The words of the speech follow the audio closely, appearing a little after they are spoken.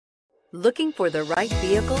Looking for the right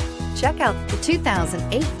vehicle? Check out the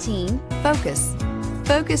 2018 Focus.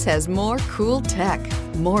 Focus has more cool tech,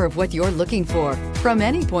 more of what you're looking for from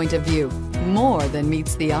any point of view, more than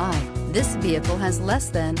meets the eye. This vehicle has less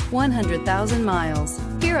than 100,000 miles.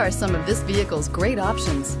 Here are some of this vehicle's great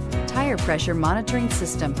options: tire pressure monitoring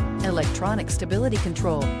system, electronic stability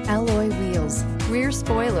control, alloy wheels, rear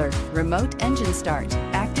spoiler, remote engine start,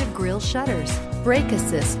 active grille shutters, brake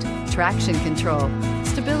assist, traction control,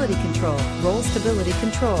 stability control, roll stability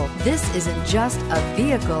control. This isn't just a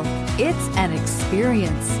vehicle, it's an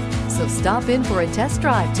experience. So stop in for a test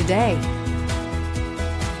drive today.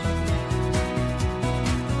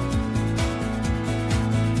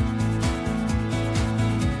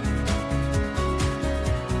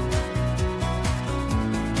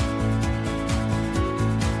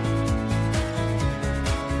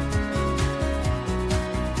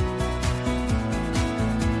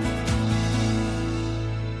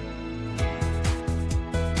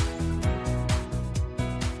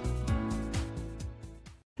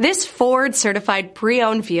 This Ford-certified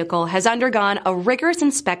pre-owned vehicle has undergone a rigorous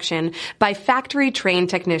inspection by factory-trained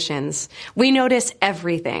technicians. We notice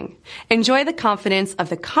everything. Enjoy the confidence of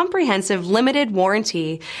the comprehensive limited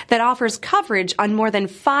warranty that offers coverage on more than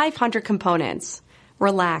 500 components.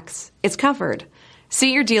 Relax, it's covered.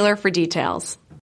 See your dealer for details.